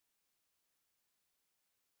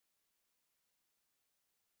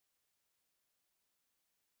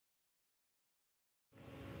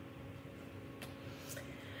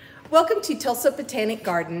Welcome to Tulsa Botanic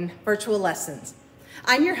Garden Virtual Lessons.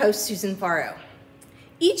 I'm your host, Susan Farrow.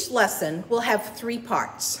 Each lesson will have 3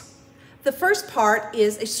 parts. The first part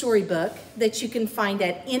is a storybook that you can find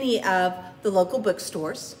at any of the local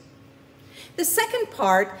bookstores. The second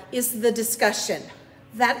part is the discussion.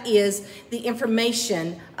 That is the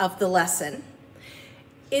information of the lesson.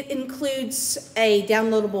 It includes a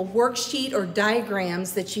downloadable worksheet or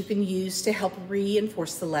diagrams that you can use to help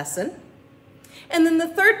reinforce the lesson. And then the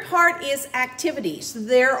third part is activities.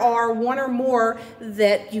 There are 1 or more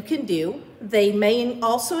that you can do. They may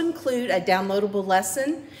also include a downloadable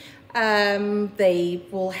lesson. They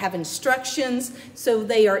will have instructions, so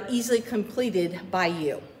they are easily completed by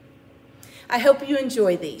you. I hope you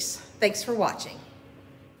enjoy these. Thanks for watching.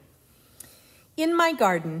 In My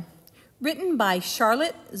Garden, written by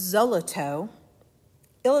Charlotte Zolotow,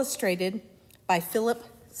 illustrated by Philip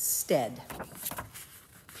Stead.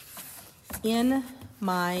 In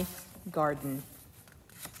my garden.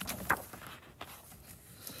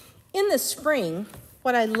 In the spring,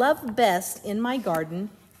 what I love best in my garden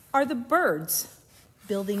are the birds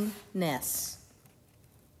building nests.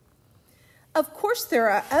 Of course, there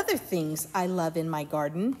are other things I love in my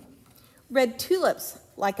garden. Red tulips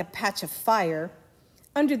like a patch of fire,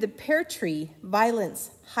 under the pear tree, violets,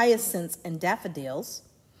 hyacinths, and daffodils.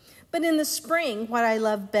 But in the spring, what I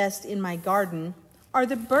love best in my garden are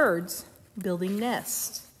the birds building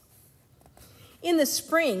nests. In the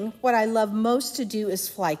spring, what I love most to do is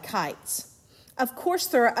fly kites. Of course,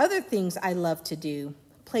 there are other things I love to do: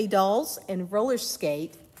 play dolls and roller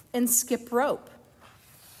skate and skip rope.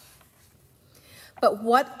 But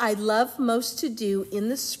what I love most to do in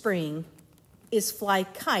the spring is fly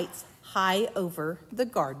kites high over the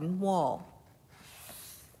garden wall.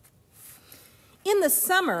 In the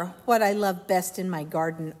summer, what I love best in my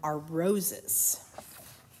garden are roses.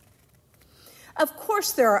 Of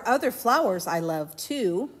course, there are other flowers I love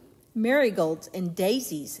too, marigolds and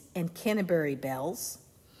daisies and canterbury bells.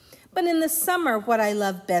 But in the summer, what I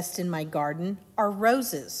love best in my garden are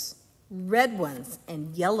roses, red ones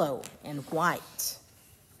and yellow and white.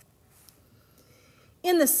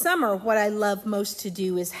 In the summer, what I love most to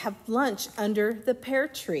do is have lunch under the pear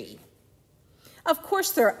tree. Of course,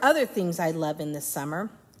 there are other things I love in the summer: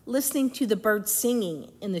 listening to the birds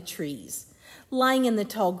singing in the trees, lying in the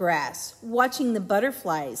tall grass, watching the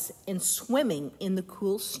butterflies, and swimming in the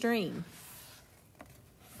cool stream.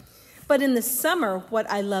 But in the summer, what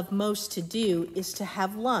I love most to do is to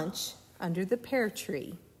have lunch under the pear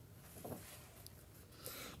tree.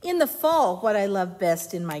 In the fall, what I love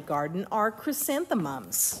best in my garden are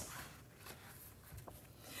chrysanthemums.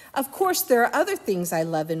 Of course, there are other things I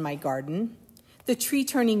love in my garden: the tree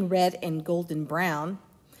turning red and golden brown,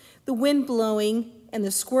 the wind blowing, and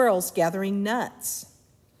the squirrels gathering nuts.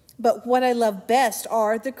 But what I love best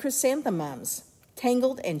are the chrysanthemums,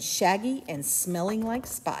 tangled and shaggy and smelling like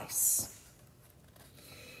spice.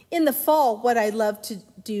 In the fall, what I love to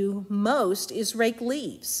do most is rake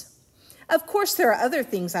leaves. Of course, there are other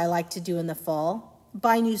things I like to do in the fall: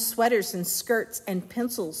 buy new sweaters and skirts and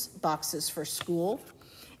pencils boxes for school,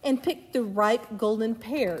 and pick the ripe golden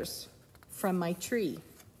pears from my tree.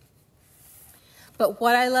 But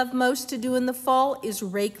what I love most to do in the fall is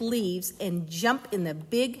rake leaves and jump in the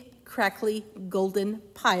big, crackly, golden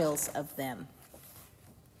piles of them.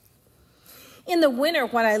 In the winter,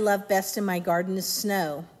 what I love best in my garden is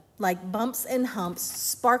snow, like bumps and humps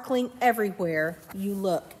sparkling everywhere you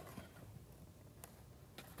look.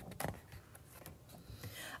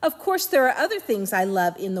 Of course, there are other things I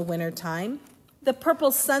love in the wintertime: the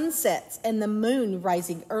purple sunsets and the moon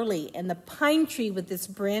rising early and the pine tree with its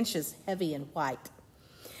branches heavy and white.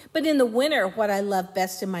 But in the winter, what I love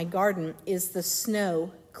best in my garden is the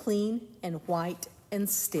snow, clean and white and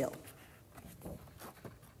still.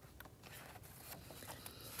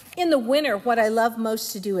 In the winter, what I love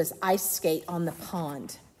most to do is ice skate on the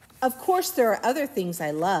pond. Of course, there are other things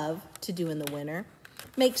I love to do in the winter: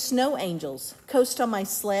 make snow angels, coast on my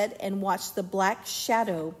sled, and watch the black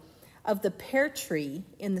shadow of the pear tree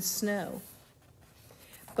in the snow.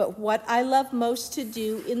 But what I love most to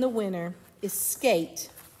do in the winter is skate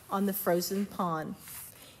on the frozen pond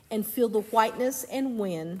and feel the whiteness and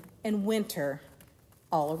wind and winter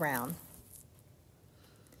all around.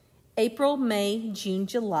 April, May, June,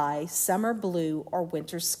 July, summer blue or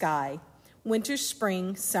winter sky, winter,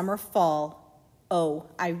 spring, summer, fall. Oh,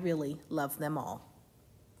 I really love them all.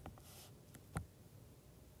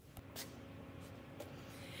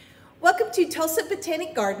 Welcome to Tulsa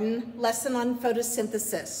Botanic Garden lesson on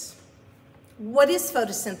photosynthesis. What is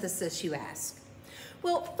photosynthesis, you ask?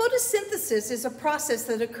 Well, photosynthesis is a process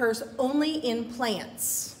that occurs only in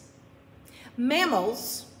plants.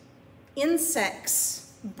 Mammals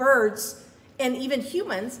insects, birds, and even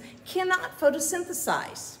humans cannot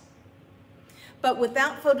photosynthesize. But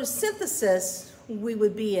without photosynthesis, we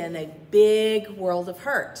would be in a big world of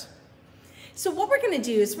hurt. So what we're going to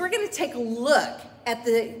do is we're going to take a look at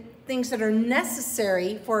the things that are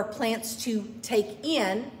necessary for plants to take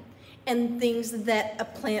in and things that a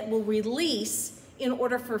plant will release in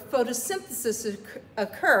order for photosynthesis to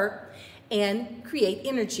occur and create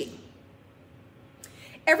energy.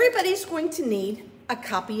 Everybody's going to need a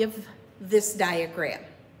copy of this diagram.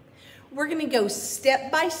 We're going to go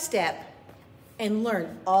step by step and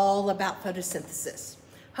learn all about photosynthesis.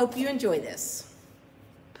 Hope you enjoy this.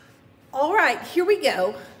 All right, here we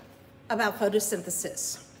go about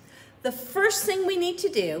photosynthesis. The first thing we need to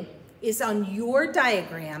do is on your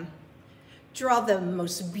diagram, draw the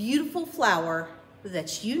most beautiful flower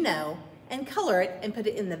that you know and color it and put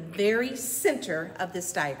it in the very center of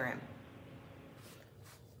this diagram.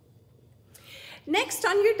 Next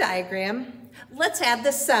on your diagram, let's add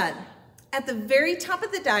the sun. At the very top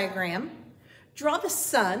of the diagram, draw the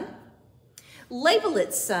sun, label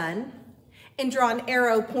it sun, and draw an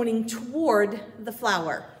arrow pointing toward the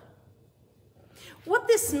flower. What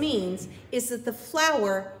this means is that the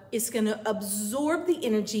flower is going to absorb the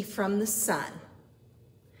energy from the sun.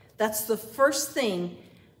 That's the first thing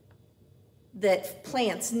that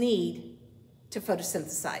plants need to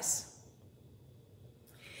photosynthesize.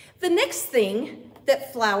 The next thing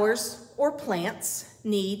that flowers or plants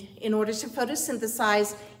need in order to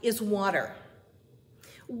photosynthesize is water.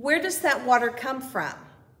 Where does that water come from?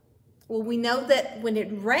 Well, we know that when it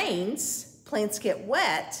rains, plants get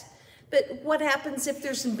wet, but what happens if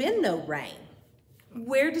there's been no rain?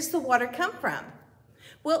 Where does the water come from?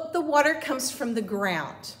 Well, the water comes from the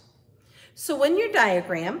ground. So in your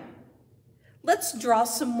diagram, let's draw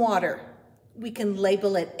some water. We can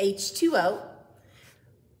label it H2O,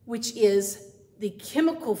 which is the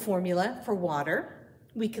chemical formula for water.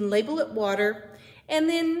 We can label it water, and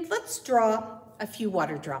then let's draw a few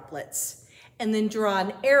water droplets, and then draw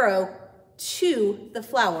an arrow to the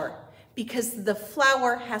flower, because the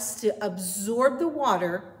flower has to absorb the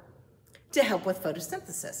water to help with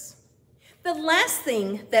photosynthesis. The last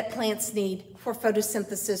thing that plants need for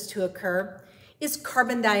photosynthesis to occur is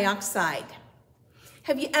carbon dioxide.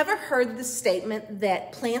 Have you ever heard the statement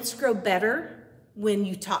that plants grow better when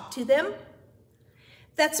you talk to them?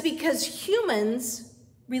 That's because humans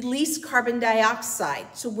release carbon dioxide.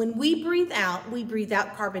 So when we breathe out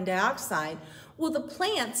carbon dioxide. Well, the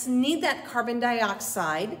plants need that carbon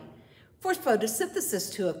dioxide for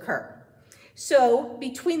photosynthesis to occur. So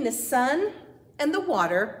between the sun and the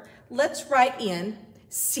water, let's write in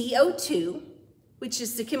CO2, which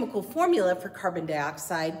is the chemical formula for carbon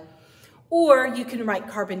dioxide, or you can write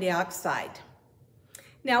carbon dioxide.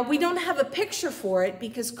 Now, we don't have a picture for it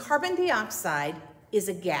because carbon dioxide is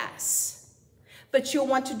a gas, but you'll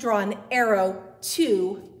want to draw an arrow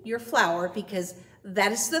to your flower because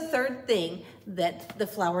that is the third thing that the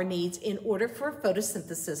flower needs in order for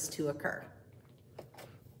photosynthesis to occur.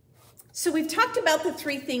 So we've talked about the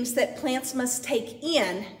three things that plants must take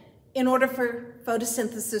in order for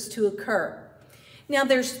photosynthesis to occur. Now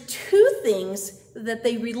there's two things that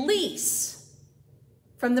they release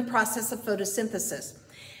from the process of photosynthesis.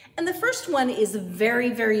 And the first one is very,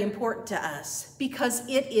 very important to us because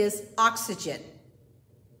it is oxygen.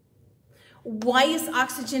 Why is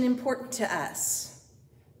oxygen important to us?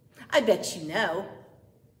 I bet you know.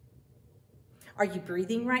 Are you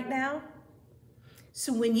breathing right now?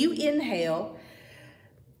 So when you inhale,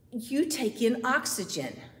 you take in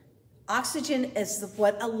oxygen. Oxygen is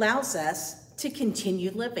what allows us to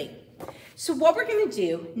continue living. So what we're going to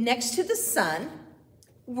do, next to the sun,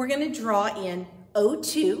 we're going to draw in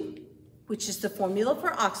O2, which is the formula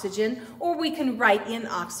for oxygen, or we can write in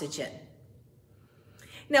oxygen.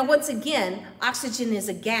 Now, once again, oxygen is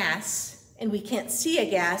a gas, and we can't see a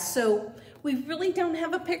gas, so we really don't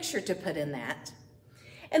have a picture to put in that.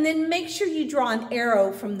 And then make sure you draw an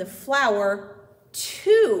arrow from the flower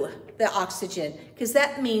to the oxygen, because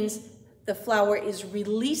that means the flower is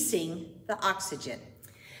releasing the oxygen.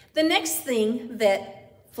 The next thing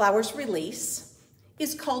that flowers release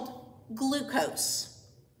is called glucose,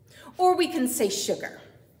 or we can say sugar.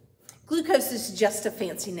 Glucose is just a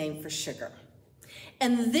fancy name for sugar.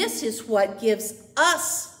 And this is what gives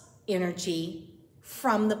us energy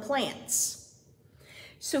from the plants.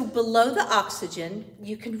 So below the oxygen,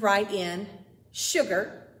 you can write in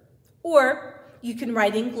sugar, or you can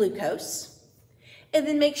write in glucose, and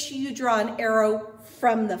then make sure you draw an arrow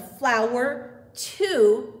from the flower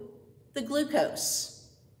to the glucose,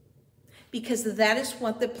 because that is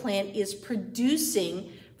what the plant is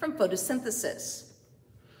producing from photosynthesis.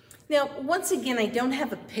 Now, once again, I don't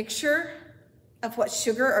have a picture of what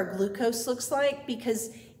sugar or glucose looks like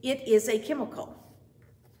because it is a chemical.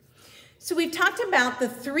 So we've talked about the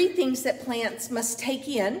 3 things that plants must take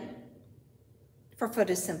in for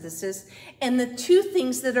photosynthesis and the 2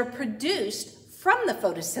 things that are produced from the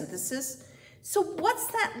photosynthesis. So what's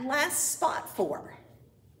that last spot for?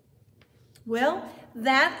 Well,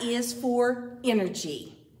 that is for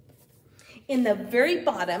energy. In the very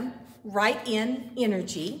bottom, write in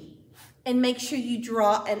energy and make sure you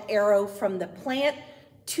draw an arrow from the plant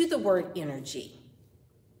to the word energy.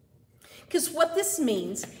 Because what this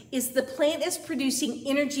means is the plant is producing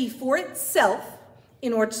energy for itself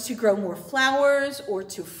in order to grow more flowers or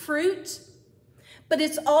to fruit, but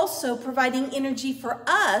it's also providing energy for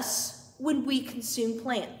us when we consume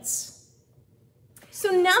plants.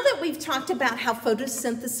 So now that we've talked about how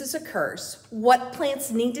photosynthesis occurs, what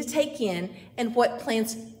plants need to take in, and what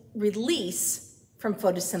plants release from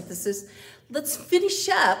photosynthesis, let's finish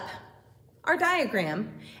up our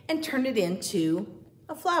diagram and turn it into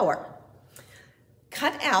a flower.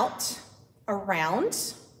 Cut out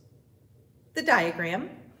around the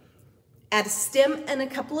diagram, add a stem and a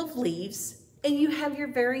couple of leaves, and you have your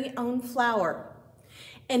very own flower.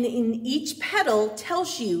 And in each petal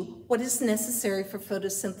tells you what is necessary for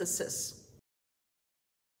photosynthesis.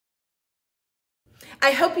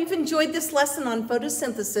 I hope you've enjoyed this lesson on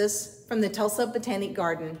photosynthesis from the Tulsa Botanic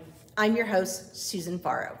Garden. I'm your host, Susan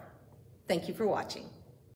Farrow. Thank you for watching.